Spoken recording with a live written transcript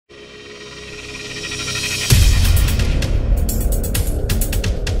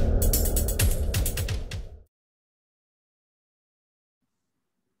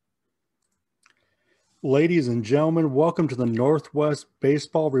Ladies and gentlemen, welcome to the Northwest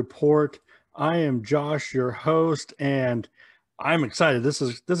Baseball Report. I am Josh, your host, and I'm excited. This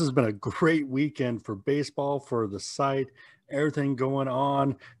has been a great weekend for baseball, for the site, everything going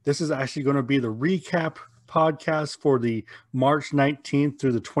on. This is actually going to be the recap podcast for the March 19th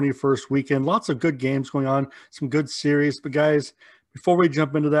through the 21st weekend. Lots of good games going on, some good series. But guys, before we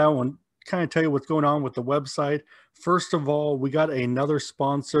jump into that, I want to kind of tell you what's going on with the website. First of all, we got another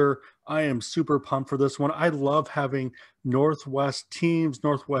sponsor. I am super pumped for this one. I love having Northwest teams,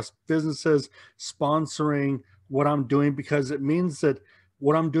 Northwest businesses sponsoring what I'm doing because it means that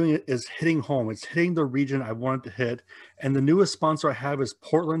what I'm doing is hitting home. It's hitting the region I want it to hit. And the newest sponsor I have is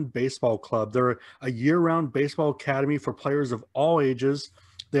Portland Baseball Club. They're a year-round baseball academy for players of all ages.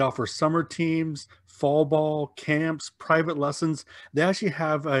 They offer summer teams, fall ball, camps, private lessons. They actually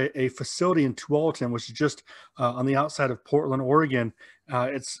have a facility in Tualatin, which is just on the outside of Portland, Oregon.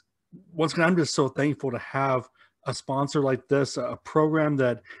 It's once again, I'm just so thankful to have a sponsor like this, a program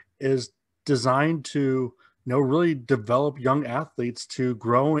that is designed to really develop young athletes to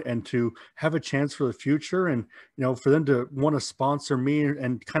grow and to have a chance for the future, and for them to want to sponsor me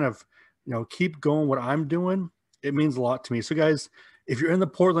and kind of keep going what I'm doing. It means a lot to me. So guys, if you're in the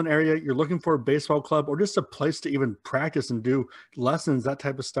Portland area, you're looking for a baseball club or just a place to even practice and do lessons, that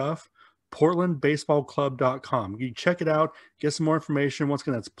type of stuff, portlandbaseballclub.com. You check it out, get some more information. Once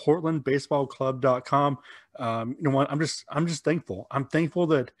again, that's portlandbaseballclub.com. You know what? I'm just thankful. I'm thankful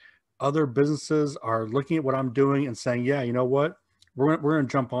that other businesses are looking at what I'm doing and saying, yeah, you know what? We're going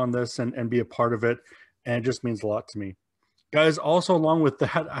to jump on this and be a part of it. And it just means a lot to me. Guys, also along with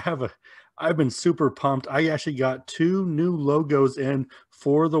that, I've been super pumped. I actually got 2 new logos in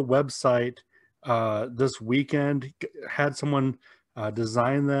for the website this weekend. Had someone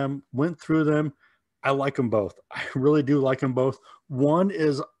design them, went through them. I like them both. I really do like them both. One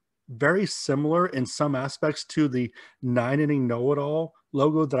is very similar in some aspects to the 9-inning know-it-all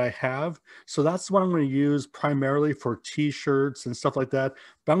logo that I have. So that's what I'm going to use primarily for t-shirts and stuff like that.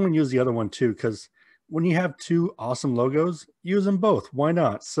 But I'm going to use the other one too, because when you have 2 awesome logos, use them both. Why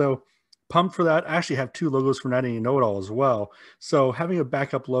not? So pumped for that. I actually have 2 logos for 9-inning know-it-all as well. So having a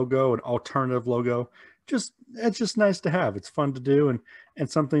backup logo, an alternative logo, it's just nice to have. It's fun to do and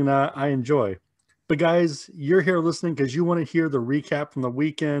something that I enjoy. But guys, you're here listening because you want to hear the recap from the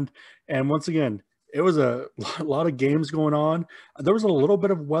weekend. And once again, it was a lot of games going on. There was a little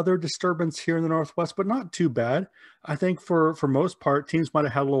bit of weather disturbance here in the Northwest, but not too bad. I think for most part, teams might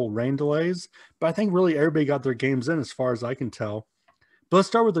have had a little rain delays, but I think really everybody got their games in as far as I can tell. But let's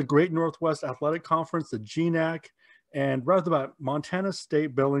start with the Great Northwest Athletic Conference, the GNAC. And right off the bat, Montana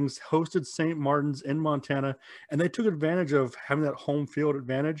State Billings hosted St. Martin's in Montana, and they took advantage of having that home field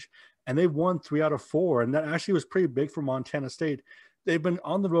advantage, and they won 3 out of 4. And that actually was pretty big for Montana State. They've been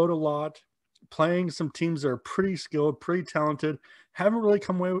on the road a lot, playing some teams that are pretty skilled, pretty talented, haven't really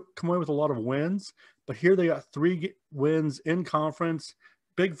come away with a lot of wins, but here they got 3 wins in conference.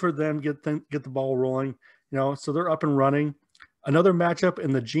 Big for them, get the ball rolling, so they're up and running. Another matchup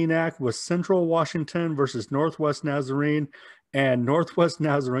in the GNAC was Central Washington versus Northwest Nazarene, and Northwest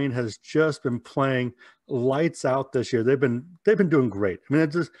Nazarene has just been playing lights out this year. They've been doing great. I mean,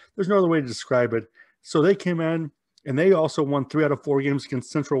 there's no other way to describe it. So they came in and they also won 3 out of 4 games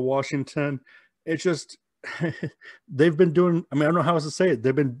against Central Washington. It's just they've been doing. I mean, I don't know how else to say it.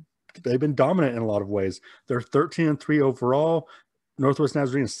 They've been dominant in a lot of ways. They're 13-3 overall. Northwest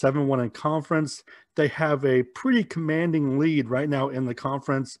Nazarene is 7-1 in conference. They have a pretty commanding lead right now in the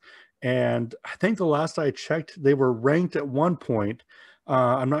conference. And I think the last I checked, they were ranked at one point.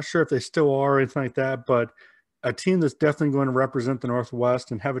 I'm not sure if they still are or anything like that, but a team that's definitely going to represent the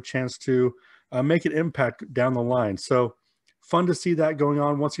Northwest and have a chance to make an impact down the line. So fun to see that going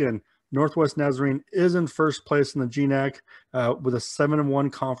on. Once again, Northwest Nazarene is in first place in the GNAC with a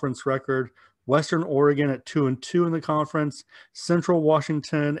 7-1 conference record. Western Oregon at 2-2 in the conference. Central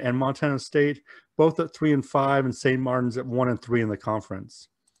Washington and Montana State both at 3-5, and St. Martin's at 1-3 in the conference.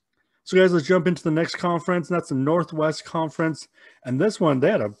 So guys, let's jump into the next conference, and that's the Northwest Conference. And this one,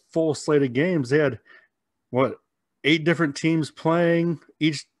 they had a full slate of games. They had 8 different teams playing.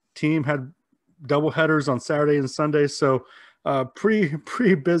 Each team had doubleheaders on Saturday and Sunday. So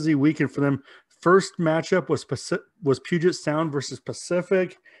pretty busy weekend for them. First matchup was Puget Sound versus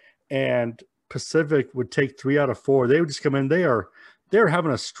Pacific, and Pacific would take 3 out of 4. They would just come in. They're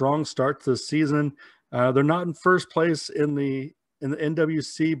having a strong start to the season. They're not in first place in the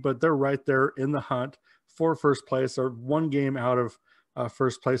NWC, but they're right there in the hunt for first place. They're 1 game out of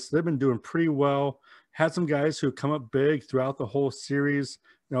first place. They've been doing pretty well. Had some guys who come up big throughout the whole series,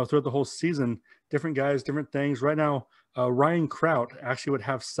 throughout the whole season. Different guys, different things. Right now, Ryan Kraut actually would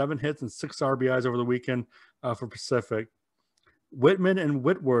have 7 hits and 6 RBIs over the weekend for Pacific. Whitman and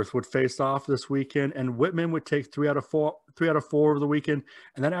Whitworth would face off this weekend, and Whitman would take 3 out of 4 over the weekend,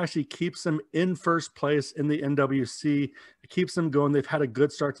 and that actually keeps them in first place in the NWC. It keeps them going. They've had a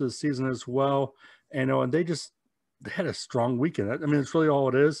good start to the season as well, and they had a strong weekend. I mean, it's really all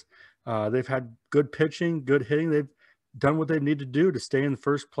it is. They've had good pitching, good hitting. They've done what they need to do to stay in the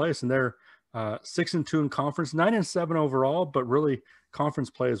first place, and they're 6-2 in conference, 9-7 overall, but really conference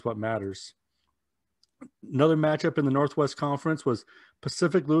play is what matters. Another matchup in the Northwest Conference was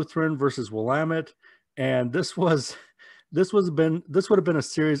Pacific Lutheran versus Willamette, and this would have been a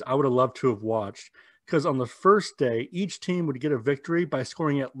series I would have loved to have watched, because on the first day, each team would get a victory by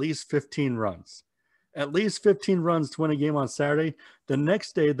scoring at least 15 runs. At least 15 runs to win a game on Saturday. The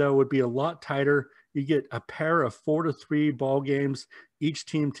next day, though, would be a lot tighter. You get a pair of 4-3 ball games, each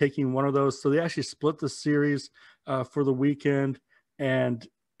team taking one of those. So they actually split the series for the weekend, and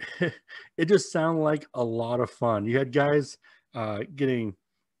it just sounded like a lot of fun. You had guys getting,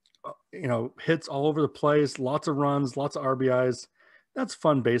 hits all over the place, lots of runs, lots of RBIs. That's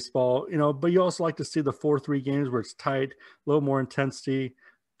fun baseball, but you also like to see the 4-3 games where it's tight, a little more intensity.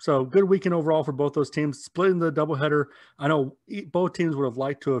 So good weekend overall for both those teams. Splitting the doubleheader, I know both teams would have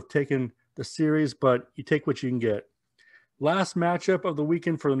liked to have taken the series, but you take what you can get. Last matchup of the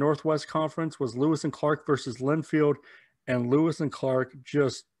weekend for the Northwest Conference was Lewis and Clark versus Linfield, and Lewis and Clark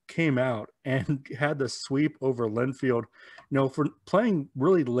just came out and had the sweep over Linfield. For playing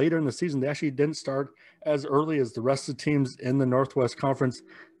really later in the season, they actually didn't start as early as the rest of the teams in the Northwest Conference.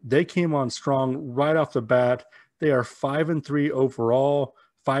 They came on strong right off the bat. They are 5-3 overall,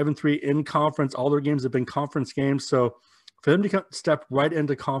 5-3 in conference. All their games have been conference games. So for them to step right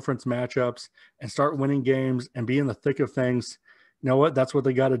into conference matchups and start winning games and be in the thick of things, you know what? That's what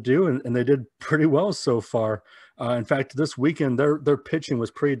they got to do, and they did pretty well so far. In fact, this weekend, their pitching was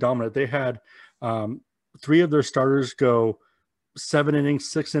pretty dominant. They had 3 of their starters go 7 innings,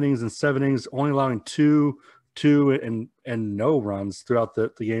 6 innings, and 7 innings, only allowing 2, and no runs throughout the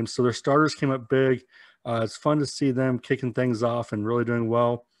game. So their starters came up big. It's fun to see them kicking things off and really doing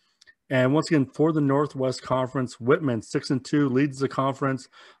well. And once again, for the Northwest Conference, Whitman 6-2 leads the conference.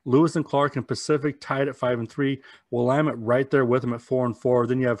 Lewis and Clark and Pacific tied at 5-3. Willamette right there with them at 4-4.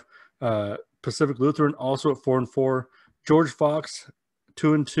 Then you have Pacific Lutheran also at 4-4. George Fox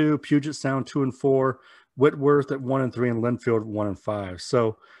 2-2. Puget Sound 2-4. Whitworth at 1-3, and Linfield 1-5.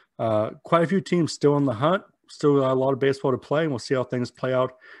 So quite a few teams still in the hunt. Still a lot of baseball to play, and we'll see how things play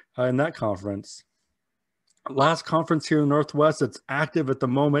out in that conference. Last conference here in the Northwest that's active at the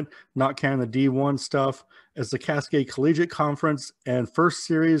moment, not counting the D1 stuff, is the Cascade Collegiate Conference. And first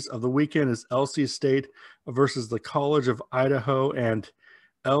series of the weekend is LC State versus the College of Idaho. And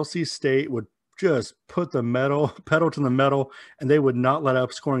LC State would just put the pedal to the metal, and they would not let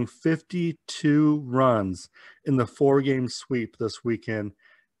up, scoring 52 runs in the 4-game sweep this weekend.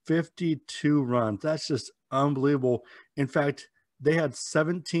 52 runs. That's just unbelievable. In fact, they had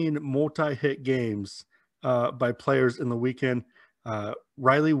 17 multi-hit games by players in the weekend.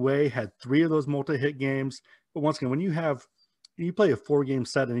 Riley Way had 3 of those multi-hit games. But once again, when you play a 4-game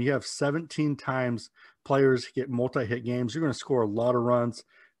set and you have 17 times players get multi-hit games, you're going to score a lot of runs.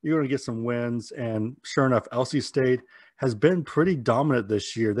 You're going to get some wins. And sure enough, LC State has been pretty dominant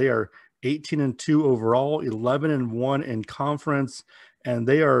this year. They are 18-2 overall, 11-1 in conference, and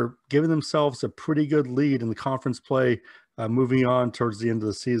they are giving themselves a pretty good lead in the conference play moving on towards the end of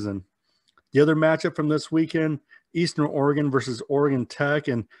the season. The other matchup from this weekend, Eastern Oregon versus Oregon Tech,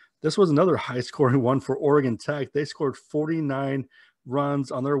 and this was another high-scoring one for Oregon Tech. They scored 49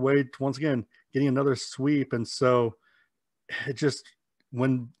 runs on their way to, once again, getting another sweep. And so it just,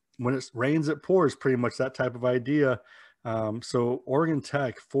 when it rains, it pours, pretty much that type of idea. So Oregon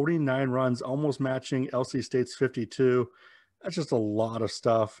Tech, 49 runs, almost matching LC State's 52. That's just a lot of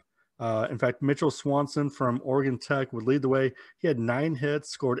stuff. In fact, Mitchell Swanson from Oregon Tech would lead the way. He had 9 hits,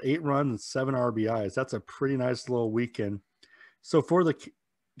 scored 8 runs, and 7 RBIs. That's a pretty nice little weekend. So for the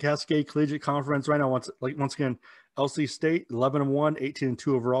Cascade Collegiate Conference right now, once again, LC State 11-1, 18-2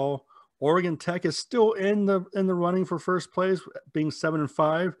 overall. Oregon Tech is still in the running for first place, being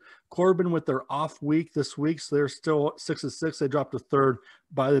 7-5. Corbin with their off week this week, so they're still 6-6. They dropped to 3rd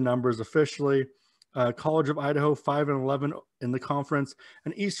by the numbers officially. College of Idaho 5-11 in the conference,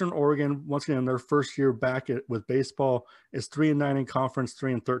 and Eastern Oregon, once again, their first year back with baseball, is 3-9 in conference,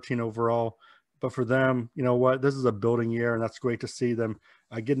 3-13 overall. But for them, you know what? This is a building year, and that's great to see them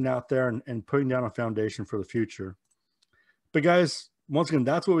getting out there and putting down a foundation for the future. But guys, once again,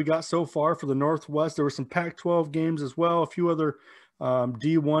 that's what we got so far for the Northwest. There were some Pac-12 games as well, a few other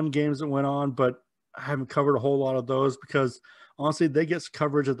D1 games that went on, but I haven't covered a whole lot of those because honestly, they get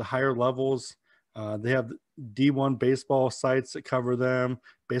coverage at the higher levels. They have D1 baseball sites that cover them.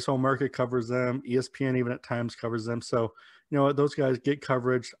 Baseball Market covers them. ESPN even at times covers them. So, you know, those guys get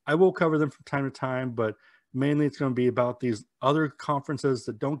coverage. I will cover them from time to time, but mainly it's going to be about these other conferences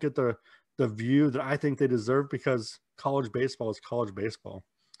that don't get the view that I think they deserve because college baseball is college baseball.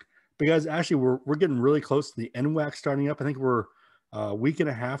 But guys, actually, we're getting really close to the NWAC starting up. I think we're a week and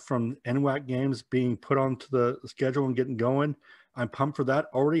a half from NWAC games being put onto the schedule and getting going. I'm pumped for that.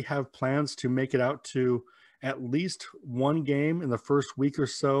 Already have plans to make it out to at least one game in the first week or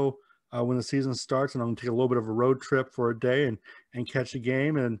so when the season starts, and I'm going to take a little bit of a road trip for a day and catch a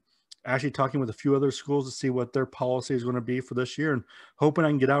game, and actually talking with a few other schools to see what their policy is going to be for this year, and hoping I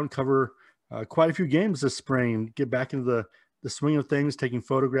can get out and cover quite a few games this spring, get back into the swing of things, taking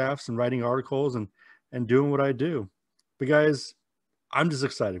photographs and writing articles and doing what I do. But guys, I'm just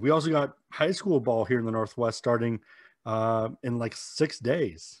excited. We also got high school ball here in the Northwest starting in like 6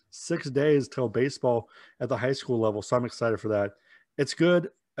 days. 6 days till baseball at the high school level. So I'm excited for that. It's good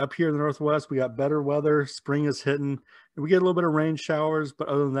up here in the Northwest. We got better weather. Spring is hitting. We get a little bit of rain showers, but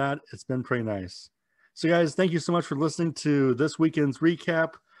other than that, it's been pretty nice. So guys, thank you so much for listening to this weekend's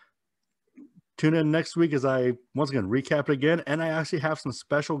recap. Tune in next week as I once again recap it again, and I actually have some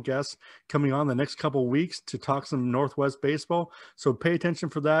special guests coming on the next couple weeks to talk some Northwest baseball. So pay attention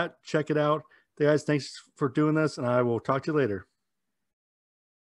for that. Check it out. Guys, thanks for doing this, and I will talk to you later.